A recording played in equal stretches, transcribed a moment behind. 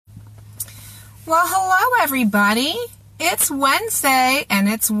Well, hello, everybody. It's Wednesday, and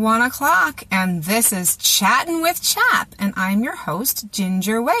it's 1 o'clock, and this is Chatting with Chap, and I'm your host,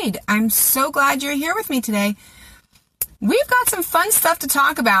 Ginger Wade. I'm so glad you're here with me today. We've got some fun stuff to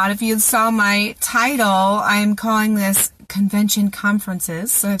talk about. If you saw my title, I'm calling this Convention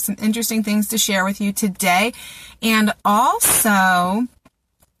Conferences, so I have some interesting things to share with you today, and also,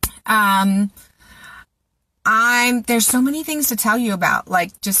 there's so many things to tell you about,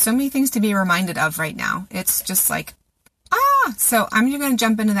 like just so many things to be reminded of right now. It's just like, so I'm going to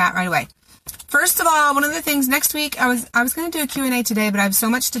jump into that right away. First of all, one of the things next week, I was going to do a Q&A today, but I have so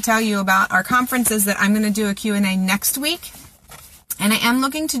much to tell you about our conferences that I'm going to do a Q&A next week. And I am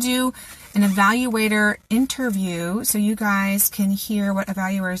looking to do an evaluator interview so you guys can hear what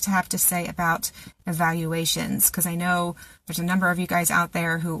evaluators have to say about evaluations, because I know there's a number of you guys out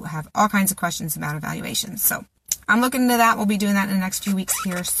there who have all kinds of questions about evaluations. So I'm looking into that. We'll be doing that in the next few weeks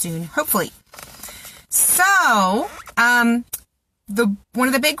here soon, hopefully. So, one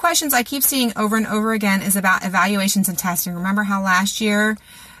of the big questions I keep seeing over and over again is about evaluations and testing. Remember how last year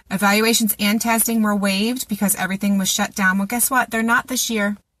evaluations and testing were waived because everything was shut down? Well, guess what? They're not this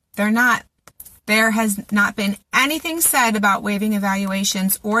year. They're not. There has not been anything said about waiving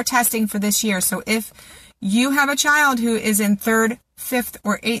evaluations or testing for this year. So if you have a child who is in 3rd, 5th,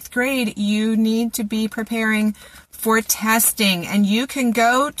 or 8th grade, you need to be preparing for testing. And you can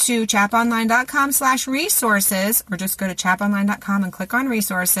go to chaponline.com/resources, or just go to chaponline.com and click on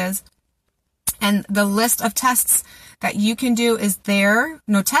resources. And the list of tests that you can do is there.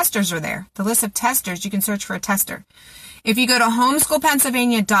 No, testers are there. The list of testers, you can search for a tester. If you go to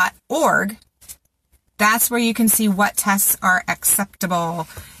homeschoolpennsylvania.org, that's where you can see what tests are acceptable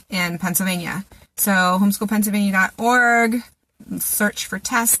in Pennsylvania. So homeschoolpennsylvania.org, search for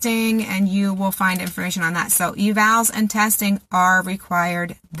testing, and you will find information on that. So evals and testing are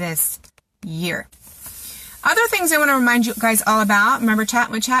required this year. Other things I want to remind you guys all about. Remember,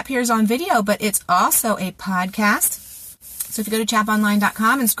 Chat with Chap here is on video, but it's also a podcast. So if you go to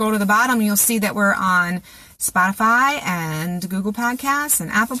chaponline.com and scroll to the bottom, you'll see that we're on Spotify and Google Podcasts and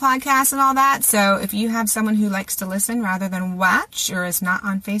Apple Podcasts and all that. So if you have someone who likes to listen rather than watch or is not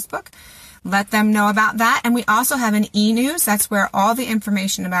on Facebook, let them know about that. And we also have an e-news. That's where all the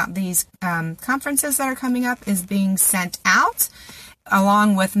information about these conferences that are coming up is being sent out,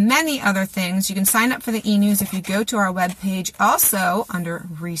 along with many other things. You can sign up for the e-news if you go to our webpage, also under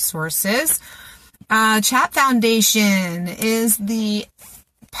resources. CHAP Foundation is the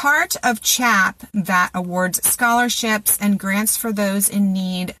part of CHAP that awards scholarships and grants for those in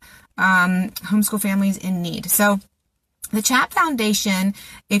need, homeschool families in need. So the CHAP Foundation,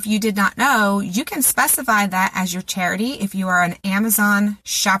 if you did not know, you can specify that as your charity if you are an Amazon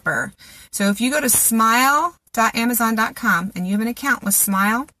shopper. So if you go to smile.amazon.com and you have an account with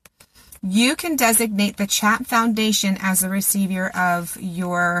Smile, you can designate the CHAP Foundation as the receiver of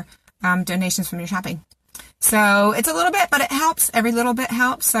your donations from your shopping. So it's a little bit, but it helps. Every little bit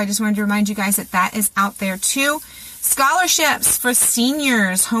helps. So I just wanted to remind you guys that that is out there too. Scholarships for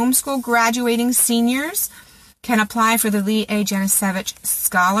seniors, homeschool graduating seniors can apply for the Lee A. Janisevich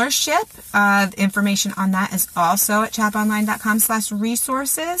Scholarship. Information on that is also at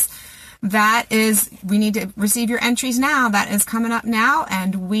chaponline.com/resources. That is, we need to receive your entries now. That is coming up now,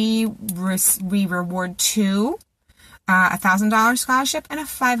 and we reward two, a $1,000 scholarship and a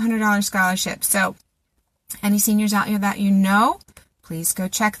 $500 scholarship. So any seniors out here that you know, please go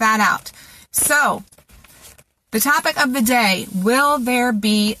check that out. So the topic of the day, will there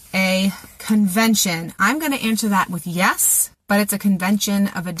be a convention? I'm going to answer that with yes, but it's a convention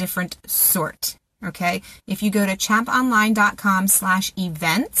of a different sort. Okay. If you go to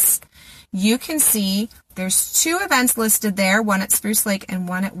chaponline.com/events, you can see there's 2 events listed there, one at Spruce Lake and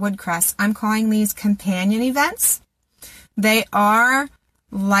one at Woodcrest. I'm calling these companion events. They are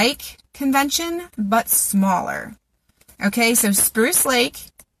like convention, but smaller. Okay. So Spruce Lake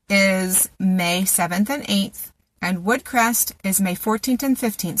is May 7th and 8th. And Woodcrest is May 14th and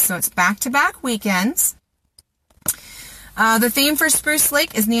 15th. So it's back-to-back weekends. The theme for Spruce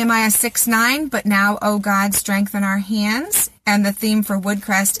Lake is Nehemiah 6:9, but now, O God, strengthen our hands. And the theme for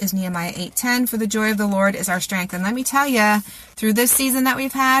Woodcrest is Nehemiah 8:10, for the joy of the Lord is our strength. And let me tell you, through this season that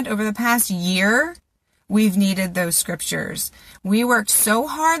we've had over the past year, we've needed those scriptures. We worked so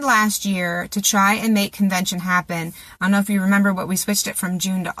hard last year to try and make convention happen. I don't know if you remember, but we switched it from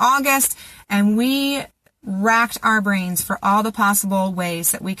June to August, and we racked our brains for all the possible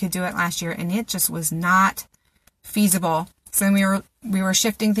ways that we could do it last year, and it just was not feasible. So we were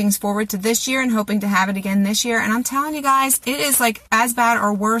shifting things forward to this year and hoping to have it again this year. And I'm telling you guys, it is like as bad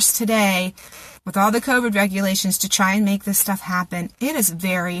or worse today with all the COVID regulations to try and make this stuff happen. It is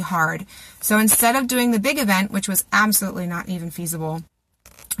very hard. So instead of doing the big event, which was absolutely not even feasible,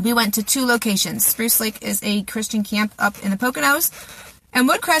 we went to 2 locations. Spruce Lake is a Christian camp up in the Poconos, and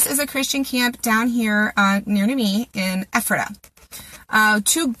Woodcrest is a Christian camp down here near to me in Ephrata.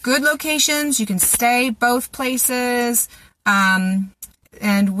 2 good locations. You can stay both places.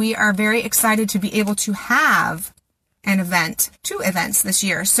 And we are very excited to be able to have an event, 2 events this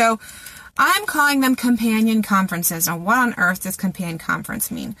year. So I'm calling them companion conferences. Now, what on earth does companion conference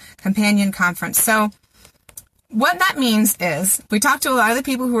mean? Companion conference. So what that means is we talked to a lot of the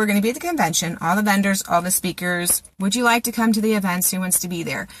people who are going to be at the convention, all the vendors, all the speakers. Would you like to come to the events? Who wants to be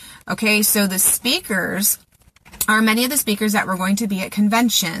there? Okay, so the speakers are many of the speakers that were going to be at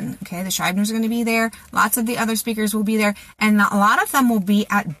convention. Okay, the Schreibners are going to be there. Lots of the other speakers will be there. And a lot of them will be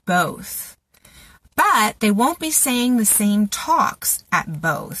at both. But they won't be saying the same talks at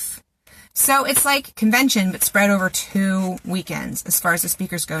both. So it's like convention, but spread over 2 weekends as far as the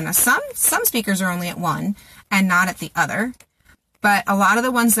speakers go. Now, some speakers are only at one and not at the other. But a lot of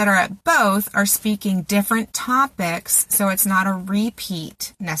the ones that are at both are speaking different topics, so it's not a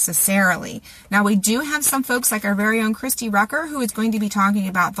repeat necessarily. Now, we do have some folks like our very own Christy Rucker, who is going to be talking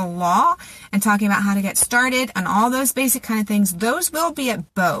about the law and talking about how to get started and all those basic kind of things. Those will be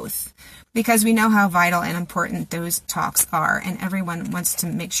at both because we know how vital and important those talks are, and everyone wants to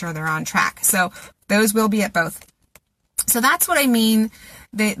make sure they're on track. So those will be at both. So that's what I mean.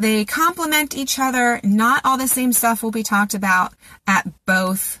 They complement each other. Not all the same stuff will be talked about at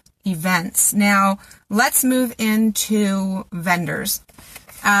both events. Now, let's move into vendors.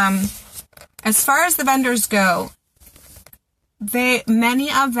 As far as the vendors go,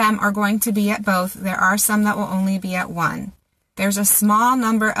 many of them are going to be at both. There are some that will only be at one. There's a small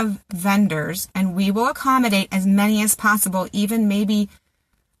number of vendors, and we will accommodate as many as possible, even maybe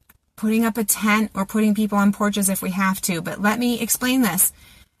putting up a tent or putting people on porches if we have to. But let me explain this.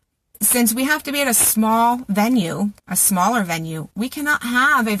 Since we have to be at a small venue, a smaller venue, we cannot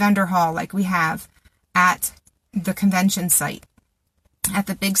have a vendor hall like we have at the convention site, at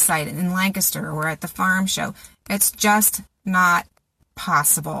the big site in Lancaster or at the farm show. It's just not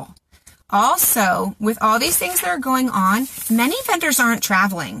possible. Also, with all these things that are going on, many vendors aren't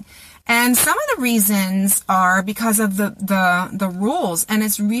traveling. And some of the reasons are because of the rules, and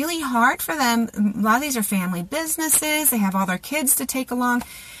it's really hard for them. A lot of these are family businesses. They have all their kids to take along,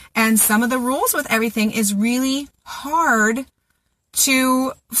 and some of the rules with everything is really hard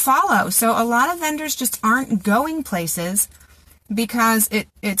to follow. So a lot of vendors just aren't going places because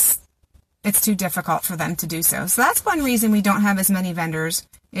it's too difficult for them to do so. So that's one reason we don't have as many vendors.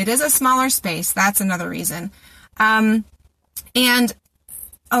 It is a smaller space. That's another reason.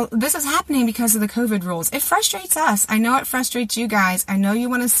 This is happening because of the COVID rules. It frustrates us. I know it frustrates you guys. I know you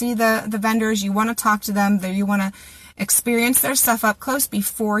want to see the vendors. You want to talk to them. You want to experience their stuff up close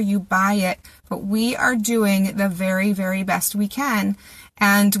before you buy it. But we are doing the very, very best we can.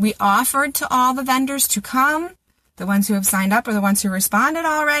 And we offered to all the vendors to come. The ones who have signed up are the ones who responded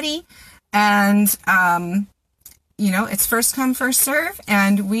already. And, it's first come, first serve,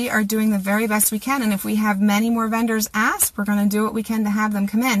 and we are doing the very best we can. And if we have many more vendors ask, we're going to do what we can to have them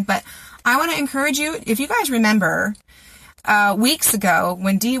come in. But I want to encourage you, if you guys remember, weeks ago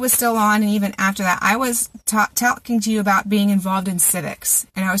when Dee was still on, and even after that, I was talking to you about being involved in civics.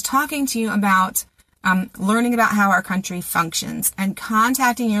 And I was talking to you about learning about how our country functions and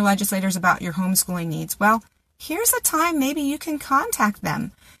contacting your legislators about your homeschooling needs. Well, here's a time maybe you can contact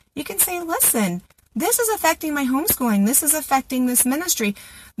them. You can say, listen, this is affecting my homeschooling. This is affecting this ministry.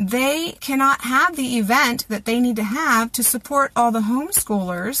 They cannot have the event that they need to have to support all the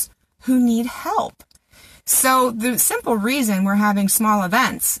homeschoolers who need help. So the simple reason we're having small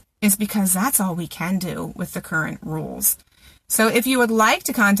events is because that's all we can do with the current rules. So if you would like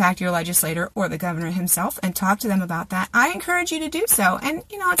to contact your legislator or the governor himself and talk to them about that, I encourage you to do so. And,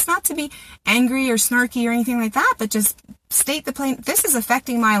 it's not to be angry or snarky or anything like that, but just state the plain, this is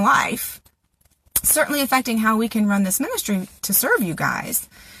affecting my life. Certainly affecting how we can run this ministry to serve you guys.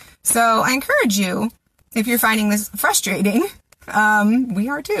 So I encourage you, if you're finding this frustrating, we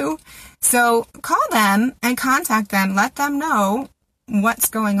are too. So call them and contact them. Let them know what's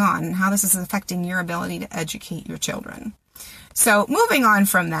going on and how this is affecting your ability to educate your children. So moving on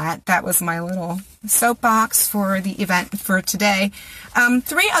from that, that was my little soapbox for the event for today.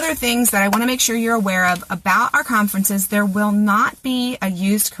 3 other things that I want to make sure you're aware of about our conferences. There will not be a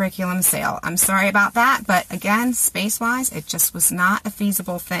used curriculum sale. I'm sorry about that, but again, space-wise, it just was not a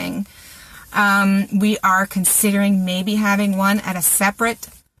feasible thing. We are considering maybe having one at a separate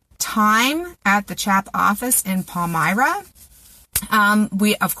time at the CHAP office in Palmyra.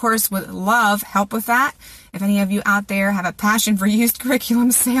 We, of course, would love help with that. If any of you out there have a passion for used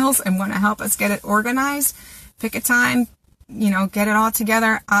curriculum sales and want to help us get it organized, pick a time, get it all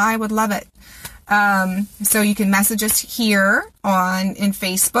together. I would love it. So you can message us here in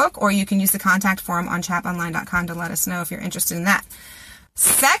Facebook, or you can use the contact form on chaponline.com to let us know if you're interested in that.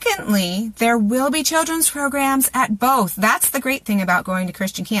 Secondly, there will be children's programs at both. That's the great thing about going to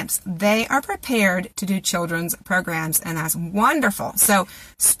Christian camps. They are prepared to do children's programs, and that's wonderful. So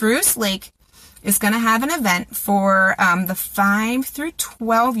Spruce Lake is going to have an event for the 5 through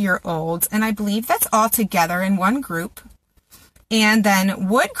 12-year-olds, and I believe that's all together in one group. And then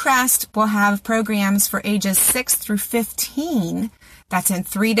Woodcrest will have programs for ages 6 through 15. That's in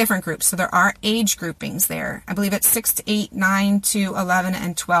 3 different groups. So there are age groupings there. I believe it's 6 to 8, 9 to 11,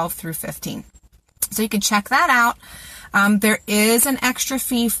 and 12 through 15. So you can check that out. There is an extra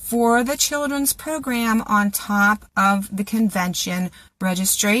fee for the children's program on top of the convention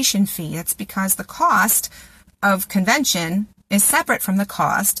registration fee. That's because the cost of convention is separate from the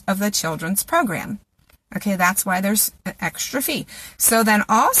cost of the children's program. Okay, that's why there's an extra fee. So then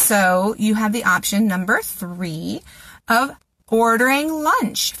also you have the option number 3 of ordering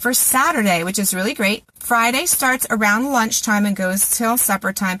lunch for Saturday, which is really great. Friday starts around lunchtime and goes till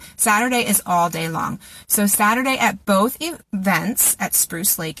supper time. Saturday is all day long. So Saturday at both events, at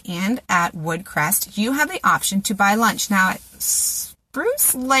Spruce Lake and at Woodcrest, you have the option to buy lunch. Now at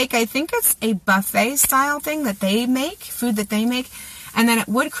Spruce Lake, I think it's a buffet style thing that they make, food that they make. And then at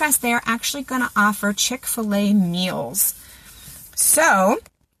Woodcrest, they're actually going to offer Chick-fil-A meals. So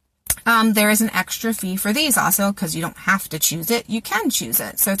there is an extra fee for these also, because you don't have to choose it. You can choose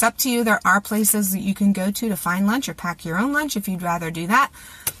it. So it's up to you. There are places that you can go to find lunch, or pack your own lunch if you'd rather do that.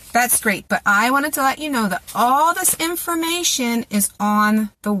 That's great. But I wanted to let you know that all this information is on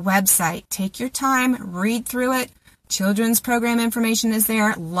the website. Take your time, read through it. Children's program information is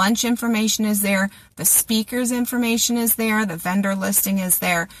there. Lunch information is there. The speakers information is there. The vendor listing is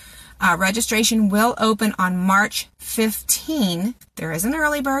there. Registration will open on March 15. There is an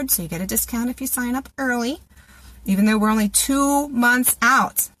early bird, so you get a discount if you sign up early, even though we're only 2 months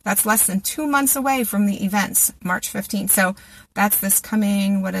out. That's less than 2 months away from the events, March 15. So that's this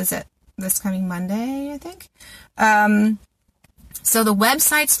coming Monday, I think. So the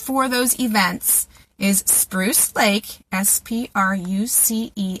websites for those events is Spruce Lake,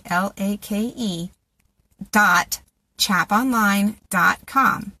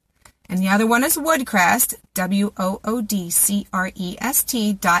 SPRUCLAKE.chaponline.com. And the other one is Woodcrest,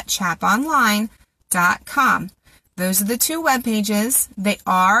 WOODCREST.chaponline.com. Those are the 2 web pages. They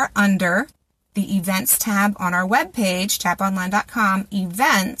are under the events tab on our web page, chaponline.com.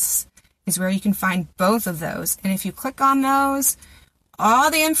 Events is where you can find both of those. And if you click on those, all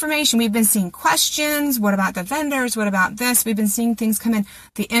the information, we've been seeing questions, what about the vendors, what about this, we've been seeing things come in.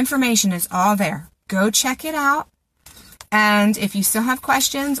 The information is all there. Go check it out. And if you still have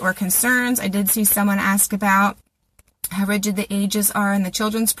questions or concerns, I did see someone ask about how rigid the ages are in the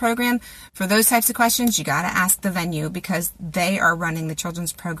children's program. For those types of questions, you got to ask the venue, because they are running the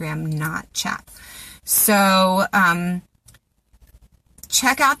children's program, not CHAP. So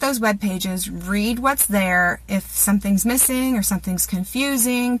check out those web pages, read what's there. If something's missing or something's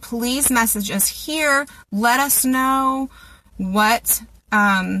confusing, please message us here. Let us know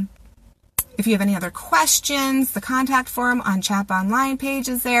if you have any other questions. The contact form on CHAP Online page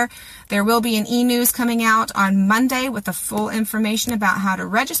is there. There will be an e-news coming out on Monday with the full information about how to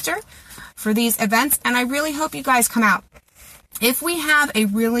register for these events, and I really hope you guys come out. If we have a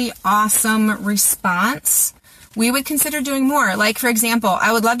really awesome response, we would consider doing more. Like, for example,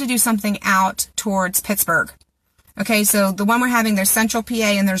 I would love to do something out towards Pittsburgh. Okay, so the one we're having, there's Central PA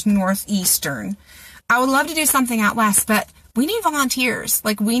and there's Northeastern. I would love to do something out west, but we need volunteers.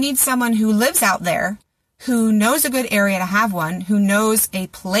 Like, we need someone who lives out there, who knows a good area to have one, who knows a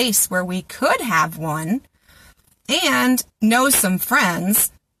place where we could have one, and knows some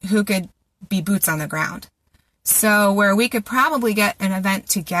friends who could be boots on the ground. So where we could probably get an event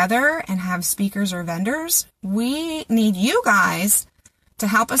together and have speakers or vendors, we need you guys to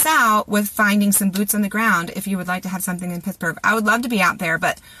help us out with finding some boots on the ground if you would like to have something in Pittsburgh. I would love to be out there,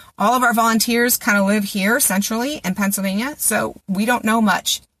 but all of our volunteers kind of live here centrally in Pennsylvania, so we don't know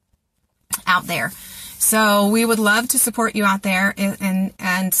much out there. So we would love to support you out there,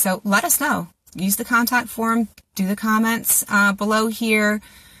 and so let us know. Use the contact form, do the comments below here.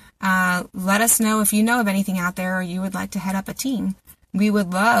 Let us know if you know of anything out there or you would like to head up a team. We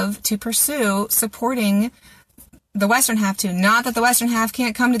would love to pursue supporting the Western half too. Not that the Western half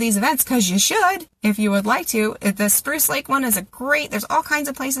can't come to these events, because you should if you would like to. The Spruce Lake one is there's all kinds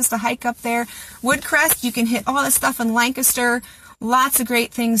of places to hike up there. Woodcrest, you can hit all this stuff in Lancaster, Lots of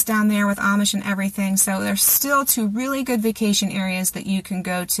great things down there with Amish and everything. So there's still 2 really good vacation areas that you can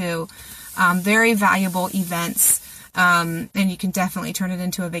go to. Very valuable events. And you can definitely turn it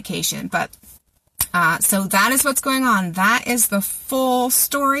into a vacation. But so that is what's going on. That is the full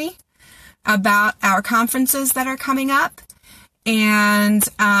story about our conferences that are coming up. And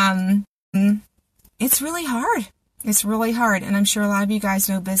it's really hard. It's really hard. And I'm sure a lot of you guys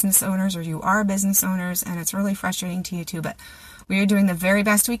know business owners, or you are business owners, and it's really frustrating to you too. But we are doing the very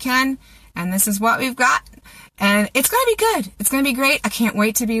best we can. And this is what we've got. And it's going to be good. It's going to be great. I can't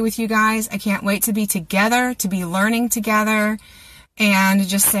wait to be with you guys. I can't wait to be together, to be learning together, and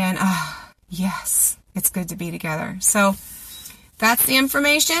just saying, oh, yes, it's good to be together. So that's the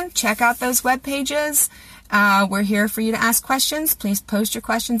information. Check out those web pages. We're here for you to ask questions. Please post your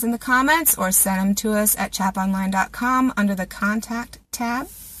questions in the comments or send them to us at chaponline.com under the Contact tab.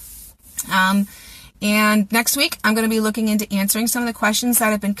 And next week, I'm going to be looking into answering some of the questions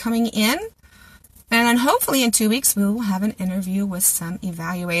that have been coming in. And then hopefully in 2 weeks, we will have an interview with some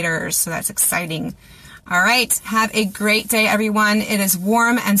evaluators. So that's exciting. All right. Have a great day, everyone. It is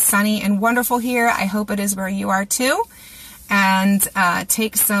warm and sunny and wonderful here. I hope it is where you are too. And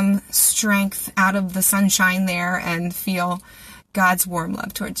take some strength out of the sunshine there and feel God's warm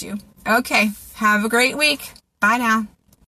love towards you. Okay. Have a great week. Bye now.